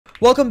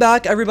Welcome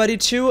back everybody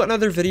to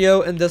another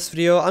video. In this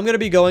video, I'm going to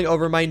be going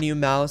over my new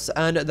mouse,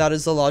 and that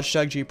is the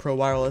Logitech G Pro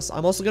Wireless.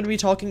 I'm also going to be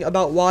talking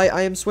about why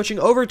I am switching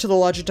over to the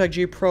Logitech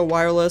G Pro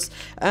Wireless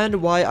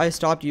and why I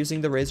stopped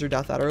using the Razer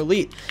Deathadder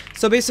Elite.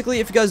 So basically,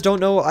 if you guys don't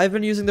know, I've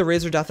been using the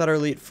Razer Deathadder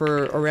Elite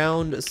for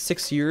around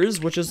 6 years,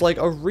 which is like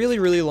a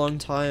really long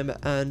time.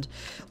 And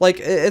like,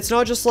 it's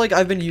not just like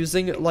I've been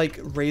using like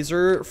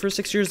Razer for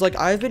 6 years, like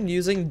I've been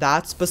using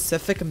that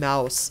specific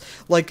mouse,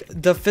 like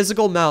the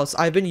physical mouse.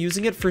 I've been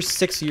using it for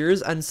 6 years.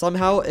 And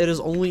somehow it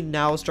has only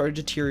now started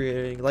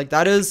deteriorating. Like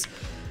that is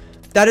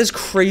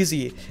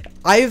crazy.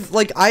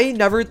 I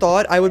never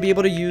thought I would be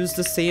able to use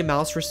the same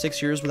mouse for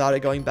 6 years without it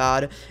going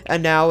bad,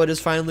 and now it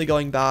is finally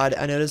going bad,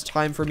 and it is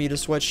time for me to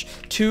switch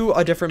to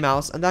a different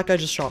mouse. And that guy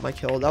just shot my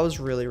kill. That was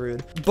really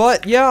rude.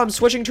 But yeah, I'm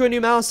switching to a new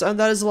mouse, and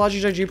that is the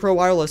Logitech G Pro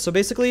Wireless. So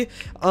basically,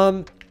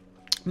 my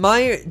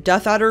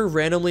Deathadder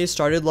randomly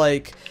started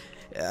like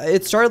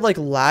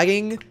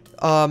lagging.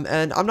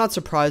 And I'm not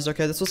surprised,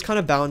 okay? This was kind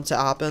of bound to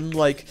happen.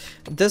 Like,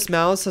 this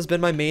mouse has been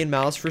my main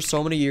mouse for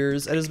so many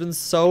years. It has been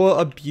so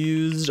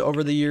abused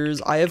over the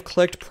years. I have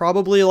clicked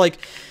probably, like,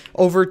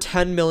 over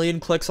 10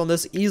 million clicks on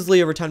this,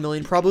 easily over 10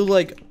 million, probably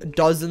like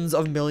dozens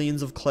of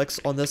millions of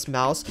clicks on this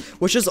mouse,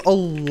 which is a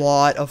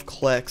lot of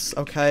clicks,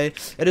 okay?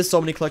 It is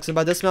so many clicks. And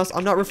by this mouse,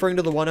 I'm not referring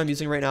to the one I'm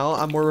using right now.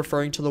 I'm more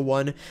referring to the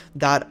one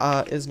that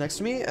is next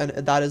to me, and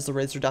that is the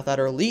Razer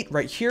Deathadder Elite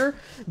right here.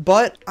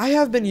 But I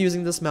have been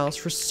using this mouse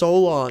for so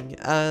long,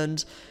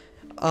 and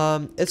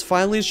it's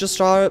finally just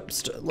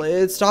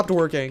stopped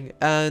working,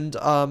 and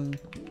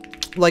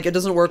like, it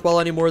doesn't work well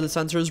anymore. The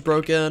sensor is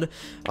broken.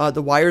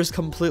 The wire's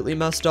completely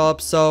messed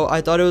up. So I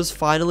thought it was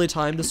finally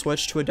time to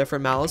switch to a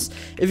different mouse.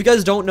 If you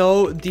guys don't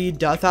know, the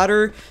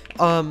Deathadder,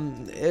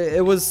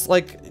 it was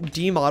like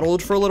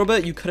demodeled for a little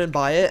bit. You couldn't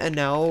buy it, and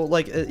now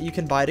like you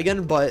can buy it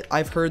again. But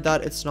I've heard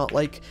that it's not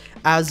like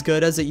as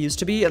good as it used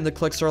to be, and the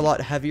clicks are a lot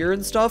heavier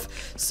and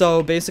stuff.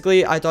 So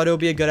basically, I thought it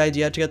would be a good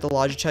idea to get the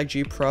Logitech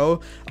G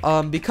Pro,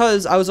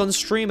 because I was on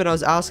stream and I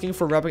was asking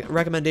for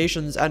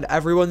recommendations, and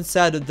everyone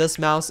said this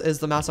mouse is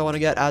the mouse I want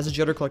to get as a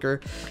jitter clicker.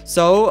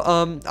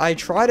 So I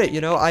tried it.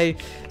 You know,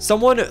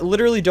 someone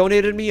literally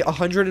donated me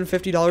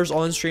 $150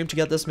 on stream to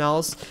get this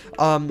mouse.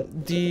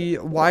 The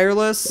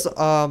wireless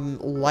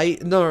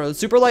light, no, the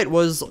super light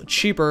was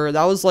cheaper.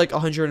 That was like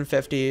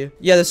 150.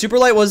 Yeah, the super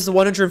light was the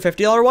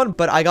 $150 one,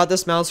 but I got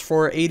this mouse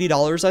for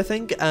 $80, I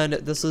think, and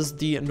this is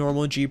the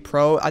normal G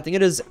Pro. I think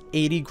it is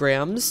 80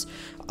 grams.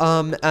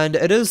 And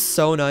it is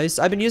so nice.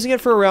 I've been using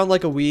it for around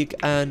like a week,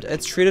 and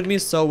it's treated me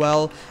so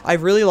well. I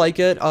really like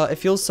it. It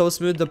feels so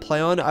smooth to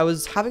play on. I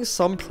was having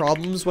some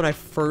problems when I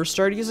first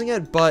started using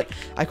it, but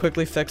I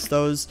quickly fixed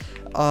those.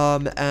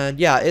 And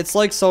yeah, it's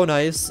like so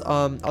nice.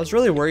 I was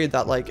really worried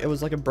that like it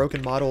was like a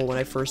broken model when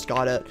I first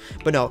got it,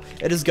 but no,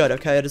 it is good.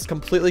 Okay, it is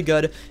completely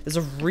good. It's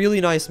a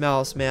really nice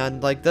mouse,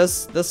 man. Like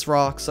this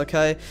rocks.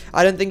 Okay,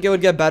 I didn't think it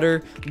would get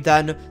better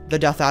than the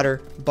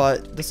Deathadder,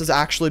 but this is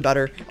actually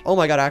better. Oh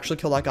my god, I actually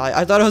killed that guy.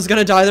 I thought I was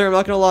gonna die there, I'm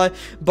not gonna lie.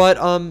 But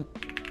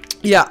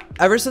yeah,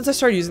 ever since I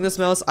started using this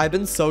mouse, I've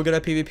been so good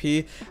at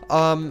PvP.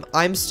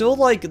 I'm still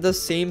like the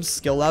same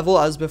skill level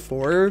as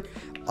before,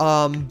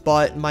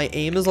 but my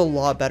aim is a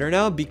lot better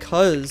now,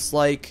 because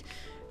like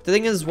the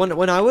thing is,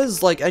 when I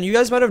was like, and you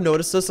guys might have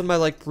noticed this in my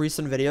like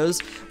recent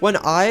videos, when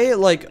I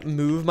like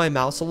move my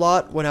mouse a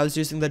lot when I was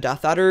using the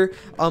Deathadder,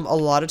 a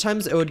lot of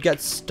times it would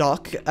get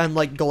stuck and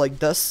like go like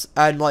this,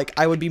 and like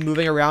I would be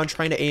moving around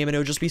trying to aim and it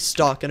would just be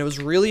stuck, and it was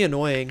really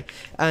annoying,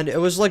 and it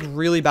was like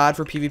really bad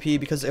for PvP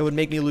because it would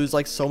make me lose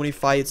like so many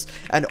fights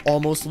and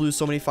almost lose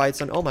so many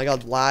fights. And oh my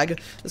god, lag.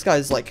 This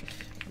guy's like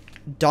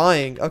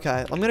dying.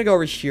 Okay, I'm gonna go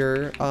over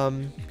here,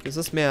 because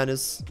this man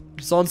is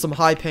on some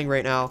high ping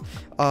right now.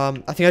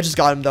 I think I just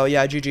got him though.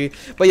 Yeah,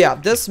 GG. But yeah,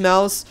 this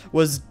mouse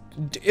was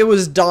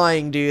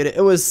dying, dude.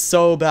 It was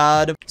so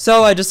bad.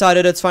 So I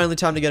decided it's finally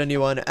time to get a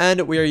new one,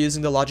 and we are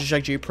using the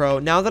Logitech G Pro.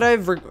 Now that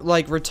I've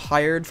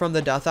retired from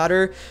the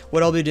Deathadder,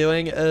 what I'll be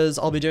doing is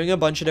I'll be doing a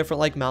bunch of different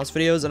like mouse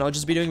videos, and I'll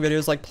just be doing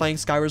videos like playing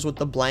Skywars with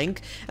the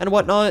blank and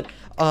whatnot.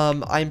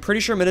 I'm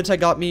pretty sure Minitech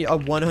got me a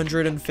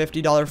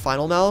 $150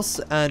 final mouse,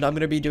 and I'm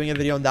gonna be doing a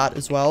video on that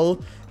as well.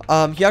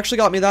 He actually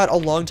got me that a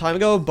long time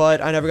ago,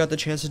 but I never got the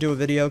chance to do a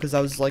video because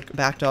I was like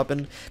backed up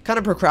and kind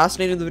of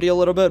procrastinating the video a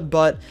little bit.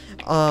 But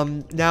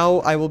now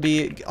I will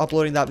be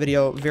uploading that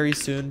video very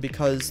soon,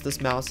 because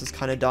this mouse is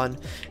kind of done.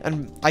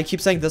 And I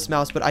keep saying this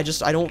mouse, but I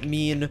don't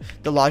mean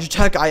the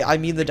Logitech. I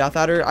mean the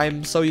Deathadder.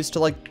 I'm so used to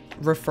like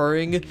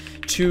referring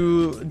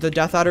to the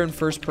Deathadder in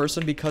first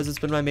person because it's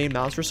been my main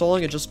mouse for so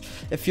long.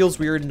 It feels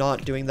weird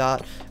not doing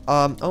that.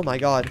 Oh my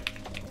god.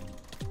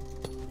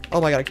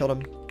 Oh my god, I killed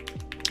him.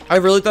 I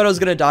really thought I was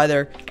gonna die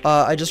there.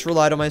 I just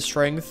relied on my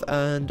strength,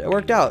 and it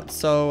worked out.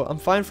 So I'm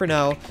fine for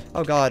now.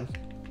 Oh god.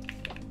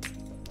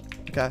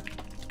 Okay.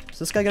 Is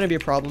this guy gonna be a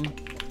problem?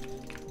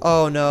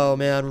 Oh no,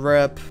 man,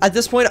 rip. At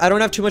this point, I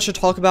don't have too much to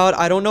talk about.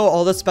 I don't know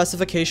all the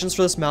specifications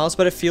for this mouse,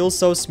 but it feels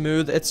so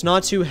smooth. It's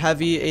not too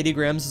heavy. 80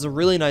 grams is a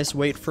really nice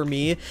weight for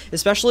me,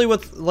 especially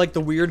with like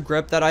the weird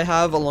grip that I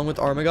have along with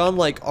Armagon.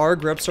 Like our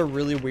grips are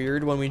really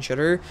weird when we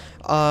jitter.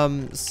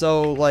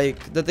 So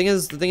like the thing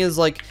is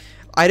like,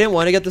 I didn't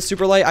want to get the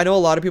super light. I know a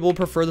lot of people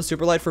prefer the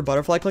super light for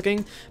butterfly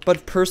clicking,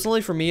 but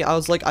personally for me, I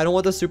was like, I don't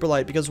want the super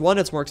light because one,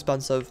 it's more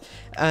expensive,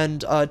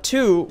 and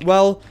two,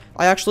 well,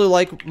 I actually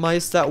like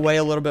mice that weigh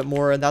a little bit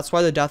more, and that's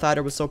why the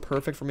Deathadder was so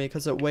perfect for me,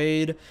 because it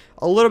weighed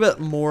a little bit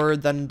more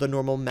than the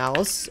normal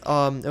mouse.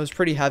 It was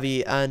pretty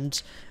heavy,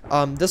 and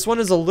this one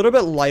is a little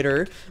bit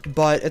lighter,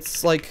 but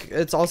it's like,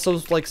 it's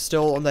also like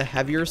still on the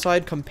heavier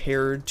side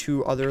compared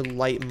to other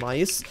light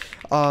mice,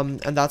 and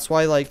that's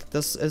why like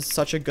this is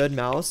such a good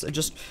mouse. It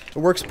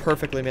works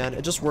perfectly, man.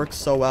 It just works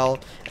so well,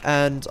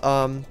 and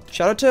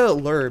shout out to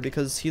Lur,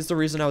 because he's the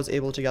reason I was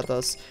able to get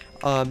this.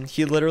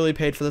 He literally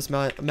paid for this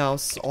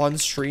mouse on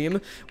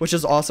stream, which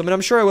is awesome, and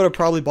I'm sure I would have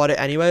probably bought it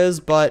anyways,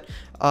 but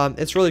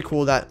it's really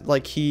cool that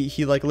like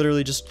he like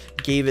literally just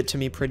gave it to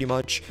me pretty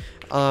much.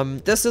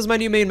 This is my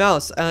new main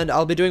mouse, and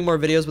I'll be doing more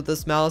videos with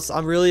this mouse.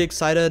 I'm really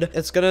excited.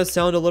 It's gonna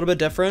sound a little bit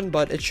different,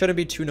 but it shouldn't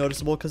be too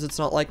noticeable because it's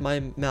not like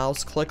my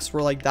mouse clicks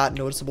were like that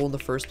noticeable in the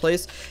first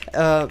place.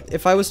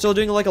 If I was still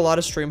doing like a lot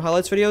of stream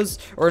highlights videos,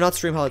 or not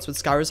stream highlights, but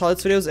skywars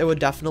highlights videos, it would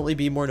definitely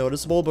be more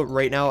noticeable, but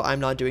right now I'm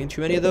not doing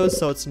too many of those,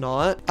 so it's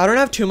not. I don't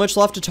have too much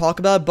left to talk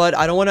about, but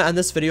I don't want to end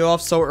this video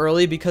off so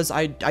early because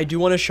I do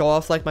want to show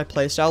off like my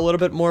playstyle a little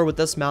bit more with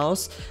this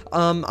mouse.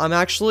 I'm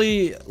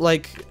actually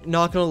like,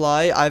 not gonna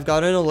lie, I've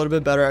gotten a little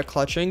bit better at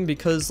clutching,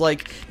 because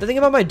like the thing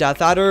about my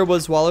Deathadder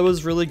was, while it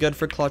was really good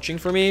for clutching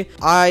for me,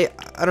 I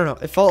don't know,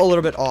 it felt a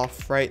little bit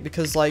off, right?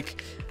 Because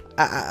like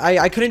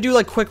I couldn't do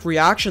like quick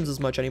reactions as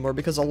much anymore,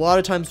 because a lot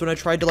of times when I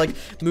tried to like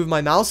move my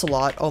mouse a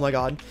lot, oh my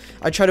god,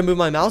 I tried to move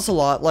my mouse a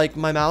lot, like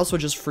my mouse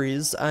would just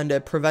freeze, and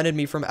it prevented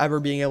me from ever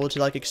being able to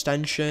like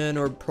extension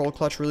or pro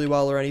clutch really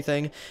well or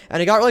anything,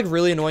 and it got like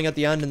really annoying at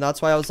the end, and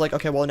that's why I was like,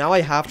 okay, well now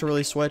I have to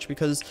really switch,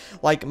 because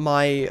like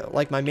my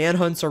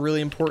manhunts are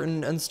really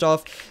important and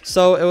stuff.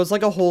 So it was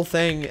like a whole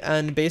thing,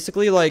 and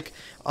basically like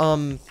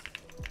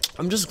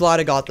I'm just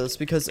glad I got this,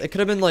 because it could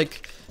have been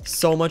like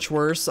so much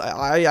worse.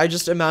 I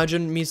just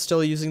imagine me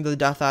still using the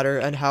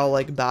Deathadder and how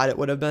like bad it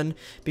would have been,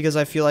 because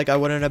I feel like I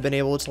wouldn't have been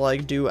able to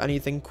like do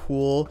anything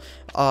cool,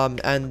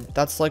 and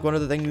that's like one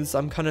of the things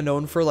I'm kind of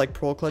known for, like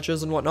pro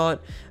clutches and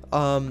whatnot.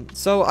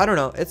 So I don't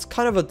know, it's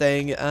kind of a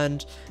thing,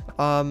 and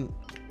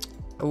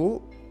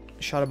oh,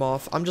 shut him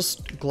off. I'm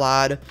just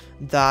glad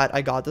that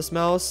I got this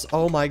mouse.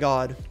 Oh my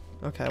god.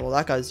 Okay, well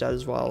that guy's dead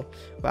as well.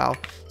 Wow,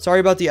 sorry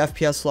about the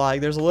FPS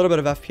lag. There's a little bit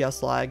of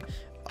FPS lag.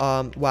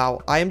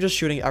 Wow, I am just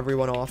shooting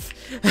everyone off.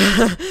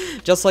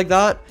 Just like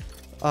that.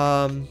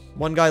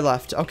 One guy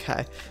left.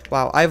 Okay,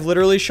 wow, I've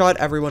literally shot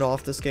everyone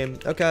off this game.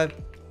 Okay,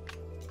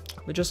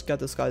 let me just get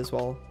this guy as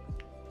well.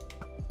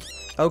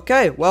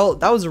 Okay, well,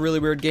 that was a really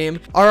weird game.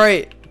 All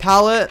right,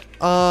 pallet.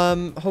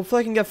 Hopefully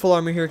I can get full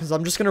armor here, because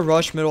I'm just gonna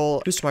rush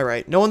middle. Who's to my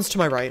right? No one's to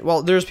my right.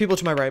 Well, there's people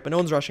to my right, but no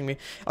one's rushing me.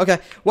 Okay,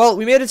 well,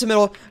 we made it to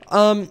middle.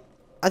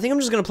 I think I'm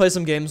just gonna play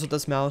some games with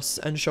this mouse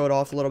and show it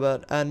off a little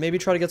bit, and maybe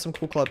try to get some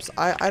cool clips.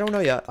 I don't know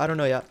yet. I don't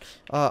know yet.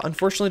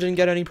 Unfortunately, didn't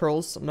get any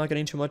pearls. I'm not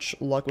getting too much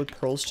luck with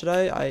pearls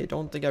today. I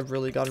don't think I've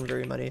really gotten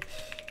very many.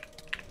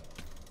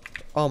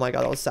 Oh my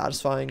god, that was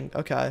satisfying.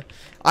 Okay,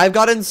 I've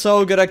gotten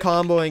so good at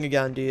comboing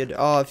again, dude.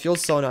 Oh, it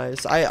feels so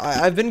nice.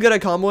 I've been good at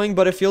comboing,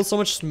 but it feels so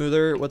much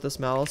smoother with this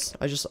mouse.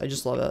 I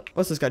just love it.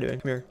 What's this guy doing?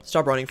 Come here.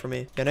 Stop running from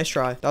me. Yeah, nice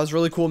try. That was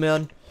really cool,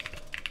 man.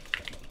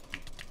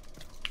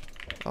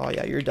 Oh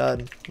yeah, you're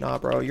dead. Nah,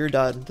 bro, you're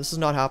dead. This is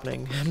not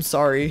happening. I'm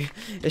sorry.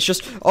 It's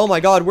just, oh my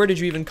god, where did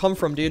you even come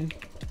from, dude?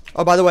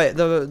 Oh, by the way,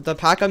 the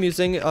pack I'm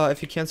using,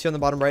 if you can't see on the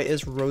bottom right,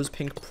 is Rose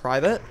Pink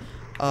Private.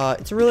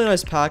 It's a really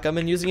nice pack. I've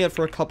been using it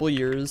for a couple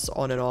years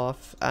on and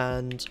off,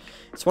 and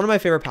it's one of my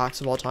favorite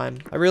packs of all time.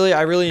 I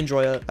really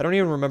enjoy it. I don't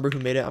even remember who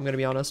made it, I'm gonna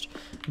be honest.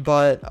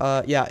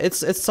 But yeah,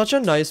 it's such a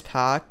nice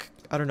pack.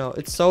 I don't know,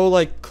 it's so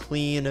like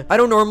clean. I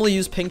don't normally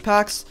use pink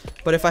packs,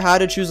 but if I had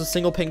to choose a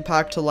single pink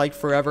pack to like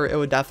forever, it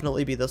would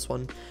definitely be this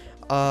one.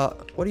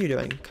 What are you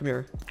doing? Come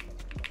here.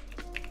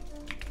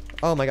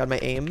 Oh my god, my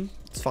aim.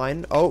 It's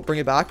fine. Oh, bring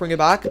it back, bring it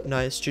back.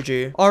 Nice,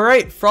 GG. All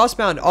right,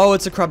 Frostbound. Oh,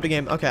 it's a corrupted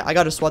game. Okay, I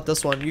gotta sweat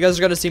this one. You guys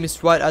are gonna see me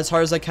sweat as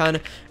hard as I can.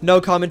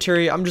 No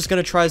commentary. I'm just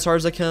gonna try as hard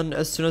as I can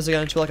as soon as I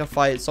get into like a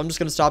fight. So I'm just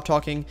gonna stop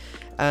talking,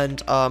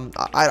 and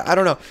I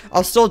don't know.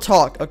 I'll still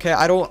talk. Okay,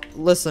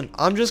 listen.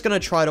 I'm just gonna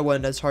try to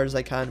win as hard as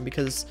I can,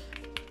 because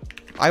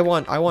I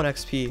want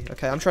XP.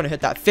 Okay, I'm trying to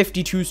hit that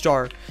 52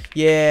 star.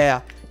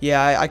 Yeah,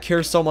 I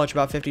care so much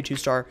about 52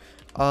 star.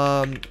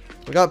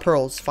 We got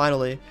pearls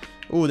finally.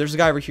 Ooh, there's a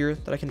guy over here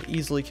that I can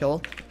easily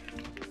kill.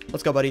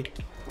 Let's go, buddy.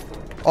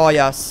 Oh,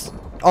 yes.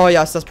 Oh,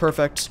 yes, that's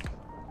perfect.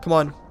 Come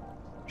on.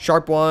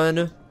 Sharp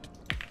one.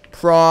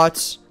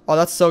 Prot. Oh,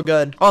 that's so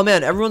good. Oh,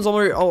 man, everyone's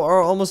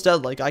almost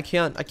dead. Like, I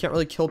can't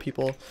really kill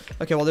people.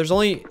 Okay, well,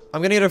 I'm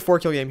gonna get a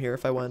 4-kill game here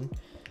if I win.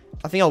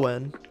 I think I'll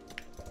win.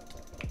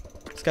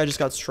 This guy just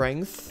got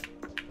strength.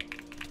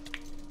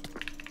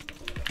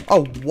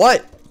 Oh,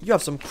 what? You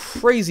have some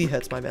crazy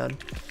hits, my man.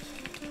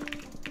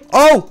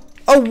 Oh!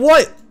 Oh,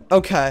 what?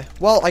 Okay.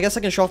 Well, I guess I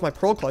can show off my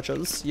pearl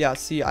clutches. Yeah,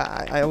 see,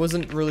 I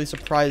wasn't really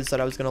surprised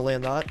that I was going to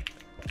land that.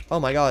 Oh,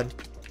 my God.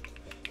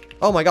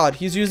 Oh, my God.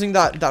 He's using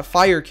that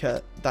fire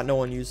kit that no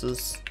one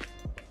uses.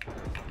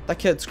 That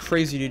kit's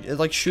crazy, dude. It,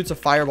 like, shoots a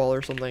fireball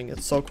or something.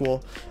 It's so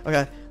cool.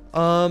 Okay.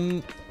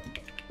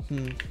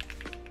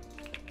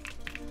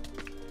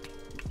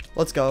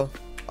 Let's go.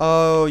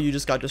 Oh, you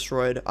just got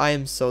destroyed. I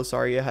am so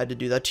sorry I had to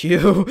do that to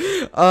you.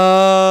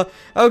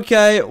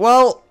 Okay,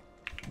 well,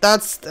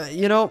 that's,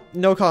 you know,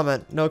 no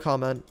comment. No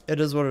comment. It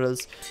is what it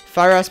is.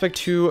 Fire aspect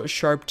 2,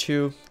 sharp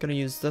 2. Gonna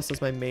use this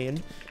as my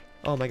main.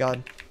 Oh my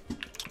god.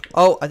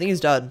 Oh, I think he's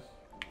dead.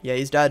 Yeah,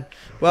 he's dead.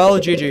 Well,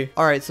 GG.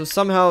 Alright, so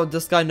somehow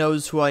this guy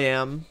knows who I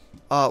am.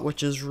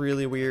 Which is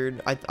really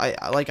weird.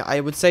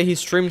 I would say he's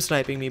stream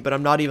sniping me, but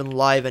I'm not even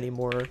live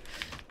anymore.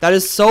 That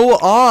is so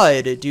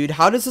odd, dude.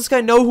 How does this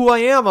guy know who I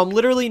am? I'm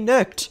literally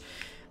nicked.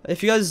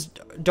 If you guys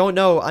don't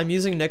know, I'm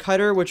using Nick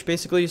Hider, which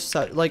basically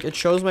it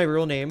shows my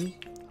real name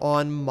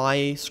on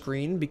my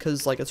screen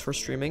because like it's for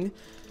streaming,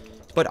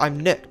 but I'm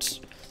nicked,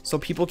 so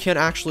people can't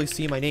actually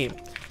see my name.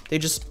 They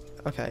just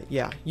okay,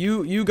 yeah.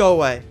 You go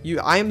away.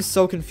 I am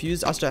so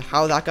confused as to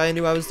how that guy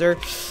knew I was there.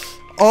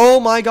 Oh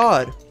my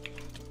god.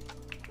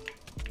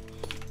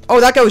 Oh,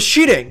 that guy was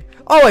cheating.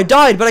 Oh, I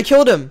died, but I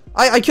killed him.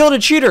 I killed a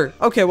cheater.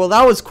 Okay, well,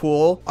 that was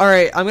cool. All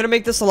right, I'm gonna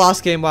make this the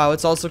last game. Wow,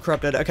 it's also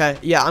corrupted. Okay,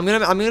 yeah, I'm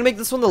gonna make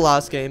this one the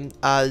last game,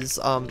 as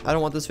I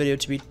don't want this video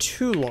to be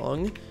too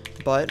long.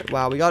 But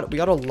wow, we got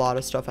a lot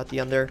of stuff at the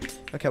end there.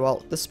 Okay,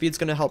 well, the speed's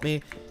gonna help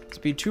me.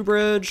 Speed 2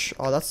 bridge.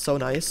 Oh, that's so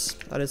nice.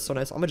 That is so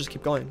nice. I'm gonna just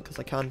keep going because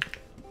I can.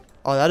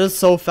 Oh, that is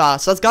so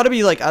fast. That's got to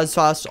be like as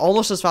fast,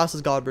 almost as fast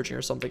as God bridging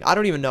or something. I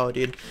don't even know,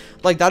 dude.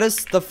 Like that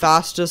is the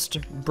fastest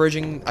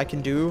bridging I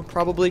can do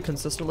probably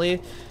consistently.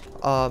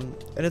 And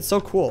it's so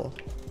cool.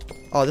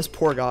 Oh, this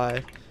poor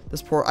guy.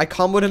 I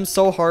comboed him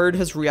so hard,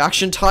 his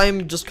reaction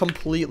time just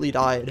completely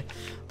died.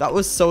 That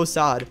was so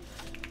sad.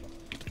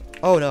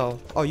 Oh no.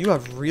 Oh, you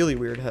have really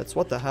weird hits.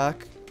 What the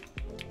heck?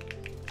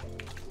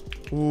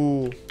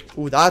 Ooh.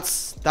 Ooh,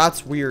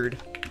 that's weird.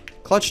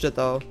 Clutched it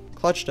though.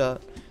 Clutched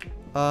it.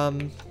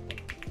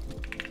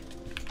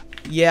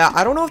 Yeah,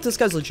 I don't know if this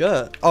guy's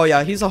legit. Oh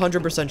yeah, he's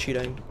 100%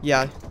 cheating.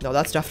 Yeah, no,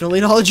 that's definitely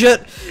not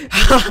legit.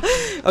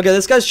 Okay,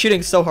 this guy's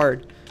cheating so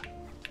hard.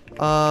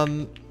 I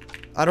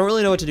don't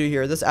really know what to do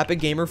here. This Epic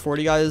Gamer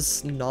 40 guy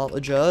is not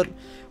legit.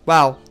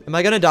 Wow, am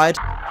I gonna die?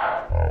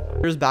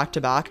 Here's back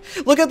to back.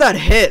 Look at that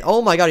hit.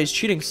 Oh my god, he's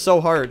cheating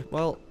so hard.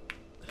 Well,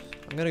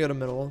 I'm gonna go to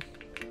middle.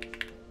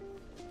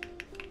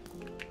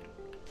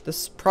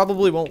 This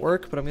probably won't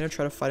work, but I'm gonna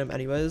try to fight him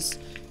anyways.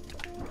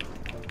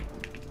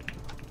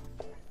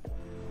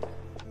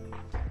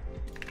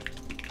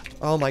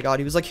 Oh my god,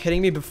 he was like hitting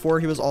me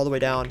before he was all the way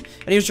down.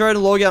 And he was trying to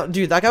log out.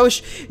 Dude, that guy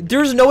was...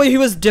 There's no way he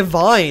was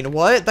divine.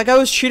 What? That guy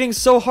was cheating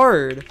so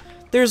hard.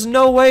 There's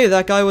no way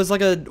that guy was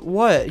like a...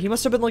 What? He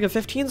must have been like a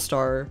 15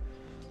 star.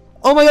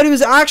 Oh my god, he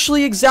was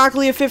actually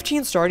exactly a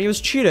 15 star and he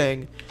was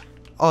cheating.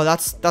 Oh,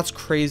 that's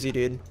crazy,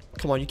 dude.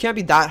 Come on, you can't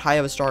be that high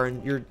of a star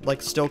and you're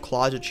like still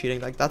closet cheating.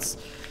 Like that's...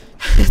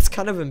 It's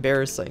kind of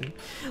embarrassing.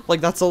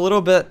 Like that's a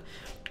little bit...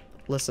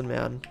 Listen,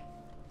 man.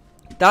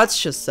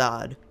 That's just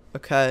sad.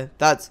 Okay,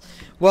 that's...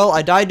 Well,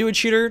 I died to a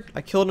cheater.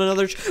 I killed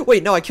another...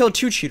 Wait, no, I killed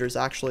 2 cheaters,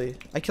 actually.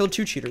 I killed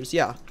 2 cheaters,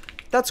 yeah.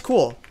 That's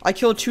cool. I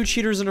killed 2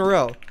 cheaters in a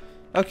row.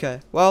 Okay,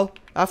 well,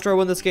 after I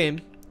win this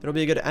game, it'll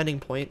be a good ending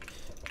point.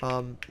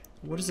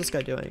 What is this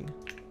guy doing?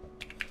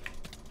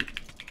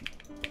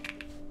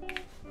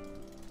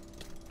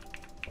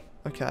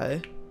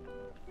 Okay.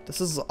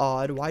 This is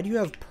odd. Why do you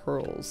have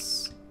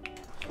pearls?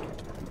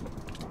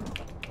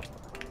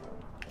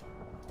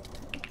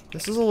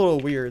 This is a little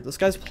weird. This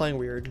guy's playing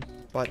weird.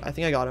 But I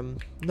think I got him.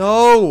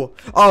 No!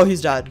 Oh,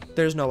 he's dead.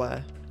 There's no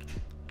way.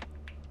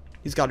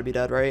 He's got to be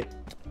dead, right?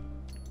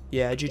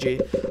 Yeah,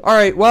 GG.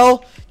 Alright,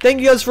 well, thank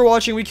you guys for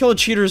watching. We killed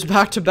cheaters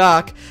back to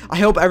back. I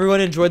hope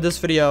everyone enjoyed this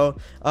video.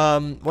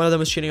 One of them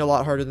was cheating a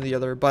lot harder than the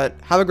other. But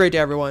have a great day,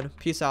 everyone.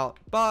 Peace out.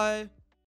 Bye!